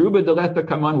kaman. There's ruba deleta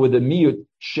kaman with a miyut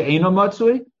she'eno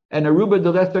matzui, and a ruba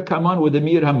deleta kaman with a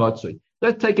miyut hamatzui.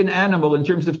 Let's take an animal in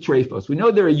terms of trephos. We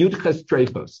know there are yudches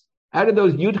trephos. Out of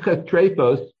those yudches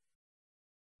trephos,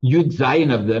 yud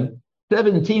zayin of them,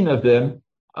 17 of them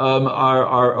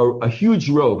are a huge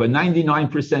rove, a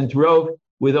 99% rove,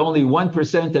 with only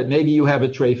 1% that maybe you have a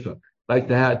treifa, like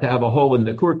to have a hole in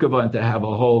the kurkava and to have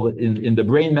a hole in the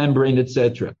brain membrane,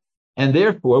 etc. And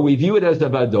therefore, we view it as a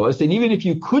vados. And even if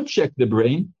you could check the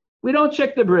brain, we don't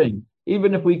check the brain.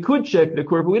 Even if we could check the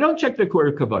kurkava, we don't check the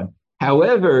kurkava.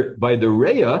 However, by the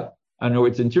reya, in other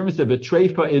words, in terms of a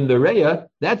treifa in the reya,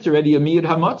 that's already a miyud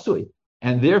hamatzui.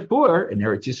 And therefore, in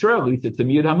Eretz Yisrael, at least it's a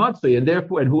miyud hamatzui, and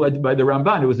therefore, and who by the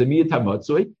Ramban, it was a miyud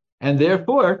hamatzui, and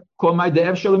therefore,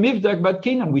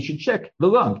 we should check the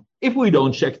lung. If we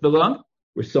don't check the lung,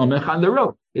 we're somech on the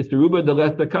road. It's the ruba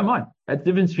deleta kaman. That's the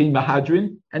difference between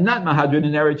mahadrin and not mahadrin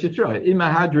in Eretz Yisrael. In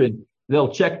mahadrin, they'll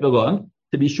check the lung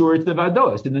to be sure it's the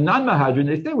vados. In the non-mahadrin,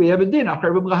 they say we have a din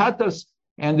achar b'mlahatos,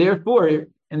 and therefore,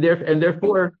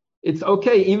 it's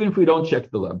okay even if we don't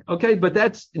check the lung. Okay, but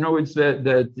that's, in other words,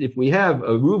 that if we have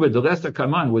a ruba deleta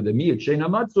kaman with a miyut she'ena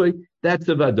matzui, that's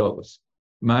a vados.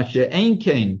 Mashe ein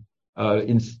kain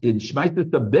in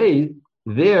Shmaitas Beis,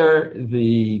 there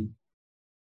the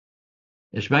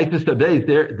Shmaitas Beis,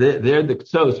 there the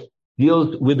Ksos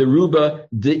deals with the ruba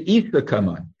de'isa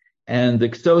kaman, and the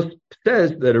Ksos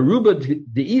says that a ruba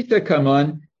de'isa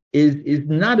kaman is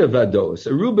not a vados.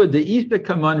 A ruba de'isa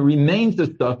kaman remains a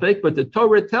suffix, but the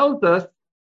Torah tells us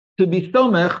to be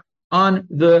somech on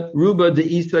the ruba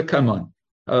de'isa kaman.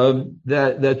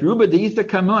 That ruba de'isa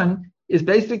kaman is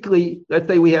basically, let's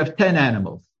say we have 10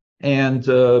 animals, and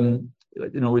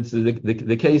it's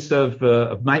the case of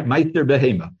Meister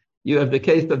Behema. You have the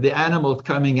case of the animals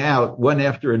coming out one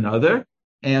after another,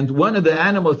 and one of the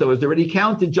animals that was already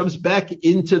counted jumps back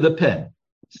into the pen.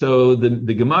 So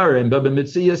the Gemara in Baba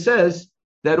Metzia says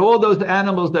that all those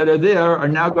animals that are there are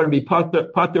now going to be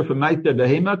pater from Meister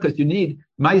Behema, because you need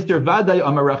Meister Vadai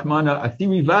Amar Rachmana,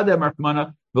 Asiri Vadai Amar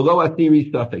Rachmana, Velo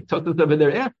Asiri Safek. Totos over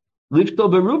there, Lifto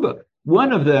Beruba.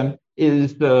 One of them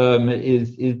is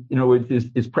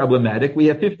problematic. We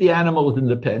have 50 animals in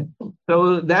the pen,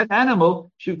 so that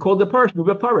animal should call the parish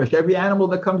Ruba Parish. Every animal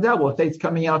that comes out will say it's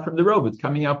coming out from the rove. It's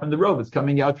coming out from the rove. It's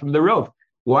coming out from the rove.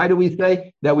 Why do we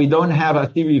say that we don't have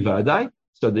Asiri Vadai?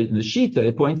 So the Shita,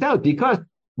 it points out, because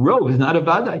rove is not a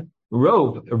Vadai.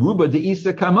 Rove, Ruba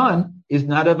de'isa kaman, is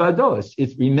not a Vados.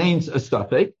 It remains a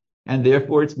suffix, and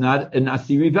therefore it's not an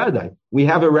Asiri Vadai. We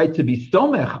have a right to be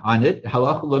somech on it,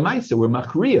 halach l'maisa, we're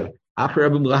machriya, achar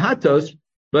abim lahatos,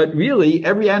 but really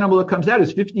every animal that comes out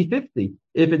is 50-50,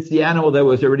 if it's the animal that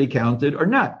was already counted or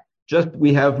not. Just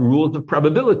we have rules of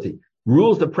probability.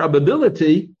 Rules of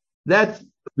probability, that's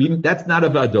not a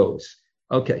vados.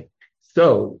 Okay,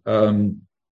 so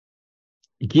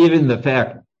given the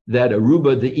fact that a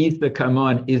ruba de'isa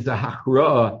kaman is a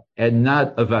hachra and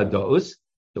not a vados,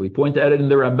 so we point out it in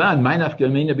the Ramban, ma'inaf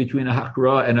gamina between a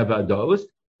hachra and a vados.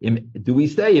 Do we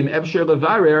say im efsher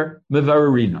levarer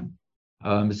mevarerinon?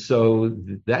 So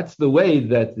that's the way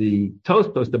that the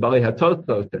Tostos, the Balei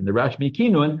HaTostos, and the Rashmi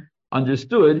Kinun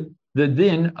understood the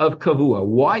din of kavua.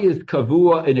 Why is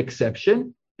kavua an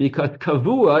exception? Because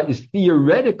kavua is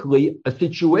theoretically a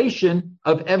situation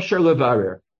of efsher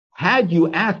levarer. Had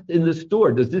you asked in the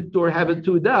store, does this store have a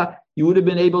tudah? You would have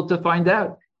been able to find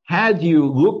out. Had you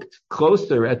looked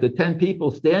closer at the 10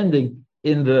 people standing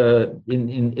in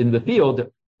the field,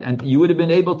 and you would have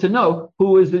been able to know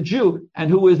who is a Jew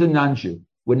and who is a non-Jew.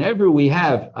 Whenever we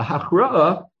have a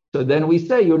hachra'ah, so then we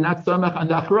say you're not samach on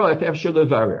the hachra'ah if efshel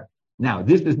levarer. Now,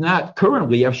 this is not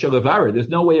currently efshel levarer. There's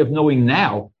no way of knowing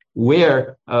now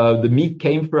where the meat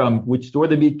came from, which store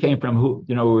the meat came from. Who,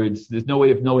 there's no way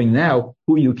of knowing now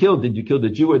who you killed. Did you kill the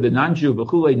Jew or the non-Jew?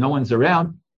 No one's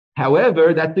around.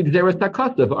 However, that's the Gzeras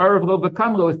HaKosav. Arav Lo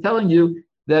V'Kamlo is telling you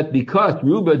that because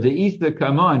Ruba De'isa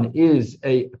Kaman is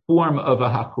a form of a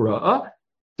Hachra'ah,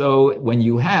 so when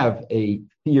you have a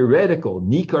theoretical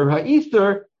Nikar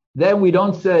Ha'isr, then we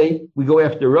don't say we go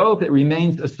after Rov, it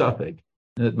remains a suffix.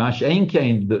 Mash'ain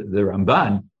came, the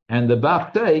Ramban and the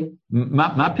Bach say,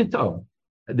 ma pitom.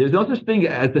 There's no such thing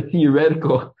as a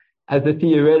theoretical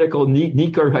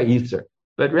Nikar Ha'isr.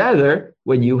 But rather,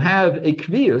 when you have a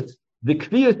Kviyus, the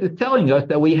Kviyus is telling us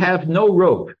that we have no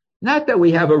Rov. Not that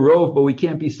we have a Rov, but we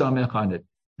can't be Samech on it.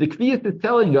 The Kviyus is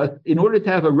telling us, in order to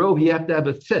have a Rov, you have to have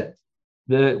a set.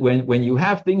 When you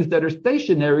have things that are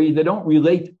stationary, they don't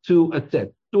relate to a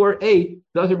set. Store A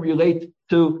doesn't relate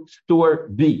to store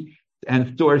B,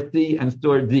 and store C and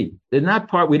store D. They're not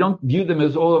part, we don't view them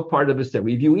as all a part of a set.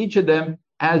 We view each of them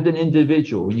as an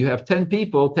individual. When you have 10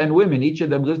 people, 10 women, each of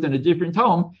them lives in a different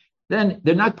home, then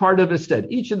they're not part of a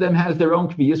set. Each of them has their own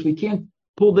kviyas. We can't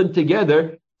pull them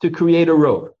together to create a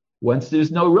rov. Once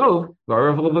there's no rov,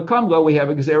 we have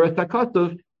a Gzeras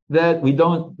HaKosav that we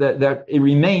don't, that it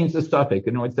remains a suffix.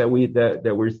 In other words,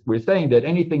 that we're saying that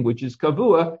anything which is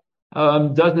kavua,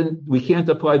 we can't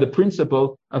apply the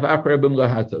principle of Akrabim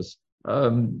Lahatos.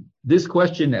 This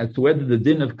question as to whether the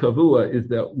din of kavua is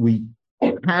that we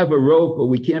have a rov, but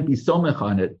we can't be somech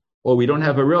on it, or we don't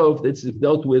have a rov, that's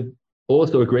dealt with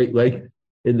also a great length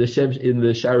in the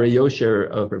Sha'arei Yosher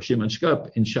of Rav Shimon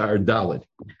Shkup in Sha'ar Dalet.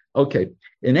 Okay.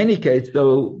 In any case,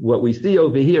 though, what we see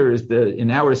over here is that in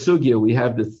our sugya we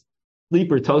have this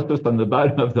sleeper Tosfos on the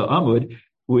bottom of the Amud,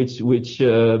 which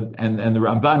and the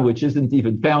Ramban, which isn't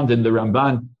even found in the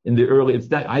Ramban in the early. It's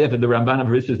not. I have the Ramban of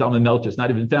Rishis Zalman Melcher. It's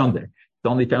not even found there. It's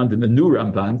only found in the new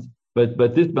Rambans.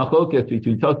 But this machlokas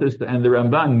between Tosfos and the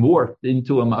Ramban morphed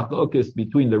into a machlokas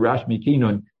between the Rash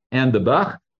Mikinun and the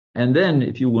Bach. And then,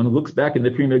 if one looks back in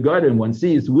the Pri Megadim, one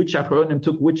sees which Achronim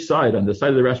took which side. On the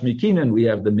side of the Rash Mikinun, we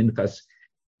have the Minchas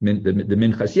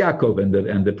Yaakov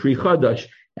and the Pri Chadash,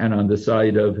 and on the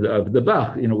side of the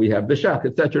Bach, we have the Shach,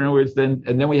 etc. In other words, then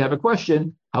we have a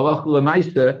question: Halach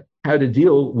l'maisa, how to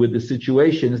deal with the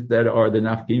situations that are the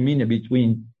nafkimina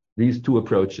between these two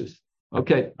approaches.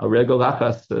 Okay, I'll regel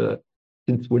achas.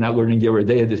 Since we're not learning Yoreh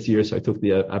De'ah this year, so I took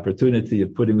the opportunity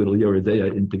of putting little Yoreh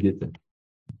De'ah into Gittin.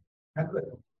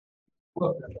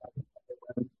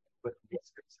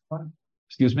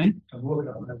 Excuse me?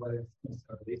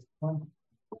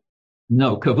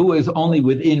 No, kavua is only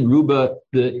within Ruba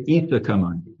the Ether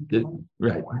Kaman.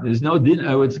 Right. There's no din.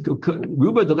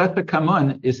 Ruba the Letha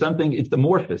Kaman is something, it's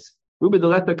amorphous. Ruba the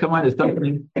Letha Kaman is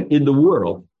something in the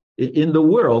world. In the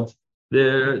world,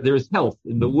 there's health.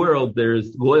 In the world,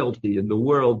 there's loyalty. In the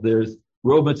world, there's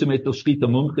it's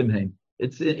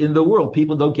in the world,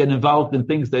 people don't get involved in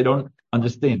things they don't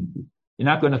understand. You're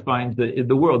not going to find in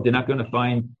the world, you're not going to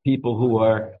find people who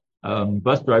are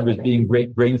bus drivers being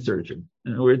great brain surgeons.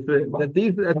 In other words, that's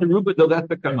the Ruba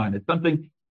Dolatha Kaman. It's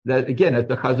something that, again, as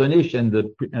the Chazon Ish and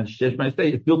the Shesh might say,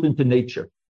 it's built into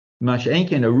nature.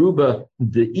 Masha'enken, a Ruba,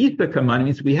 the Ether Kaman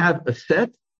means we have a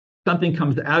set, something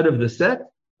comes out of the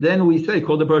set, then we say,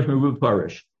 called the Baruch Ruba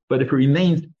Parish. But if it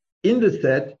remains in the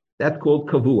set, that's called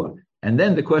Kavua. And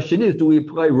then the question is, do we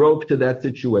apply rope to that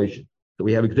situation? So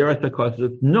we have Gzeras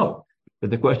HaKosav? No. But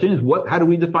the question is, how do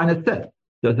we define a set?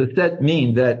 Does a set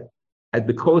mean that as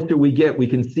the closer we get, we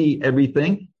can see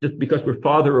everything? Just because we're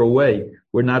farther away,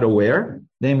 we're not aware.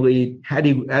 Namely, had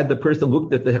the person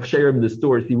looked at the hechsherim in the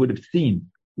stores, he would have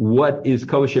seen what is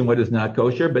kosher and what is not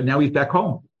kosher. But now he's back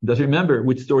home. He doesn't remember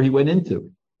which store he went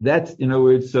into. That's, in other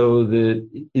words,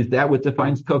 is that what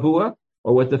defines kavua?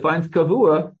 Or what defines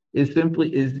kavua is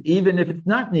even if it's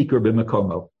not nikr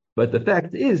b'makomo. But the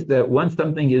fact is that once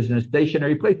something is in a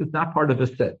stationary place, it's not part of a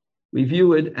set. We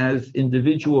view it as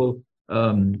individual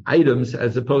items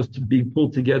as opposed to being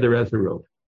pulled together as a rope.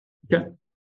 Okay?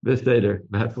 Beseder.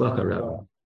 V'hatzlacha, Rabbi.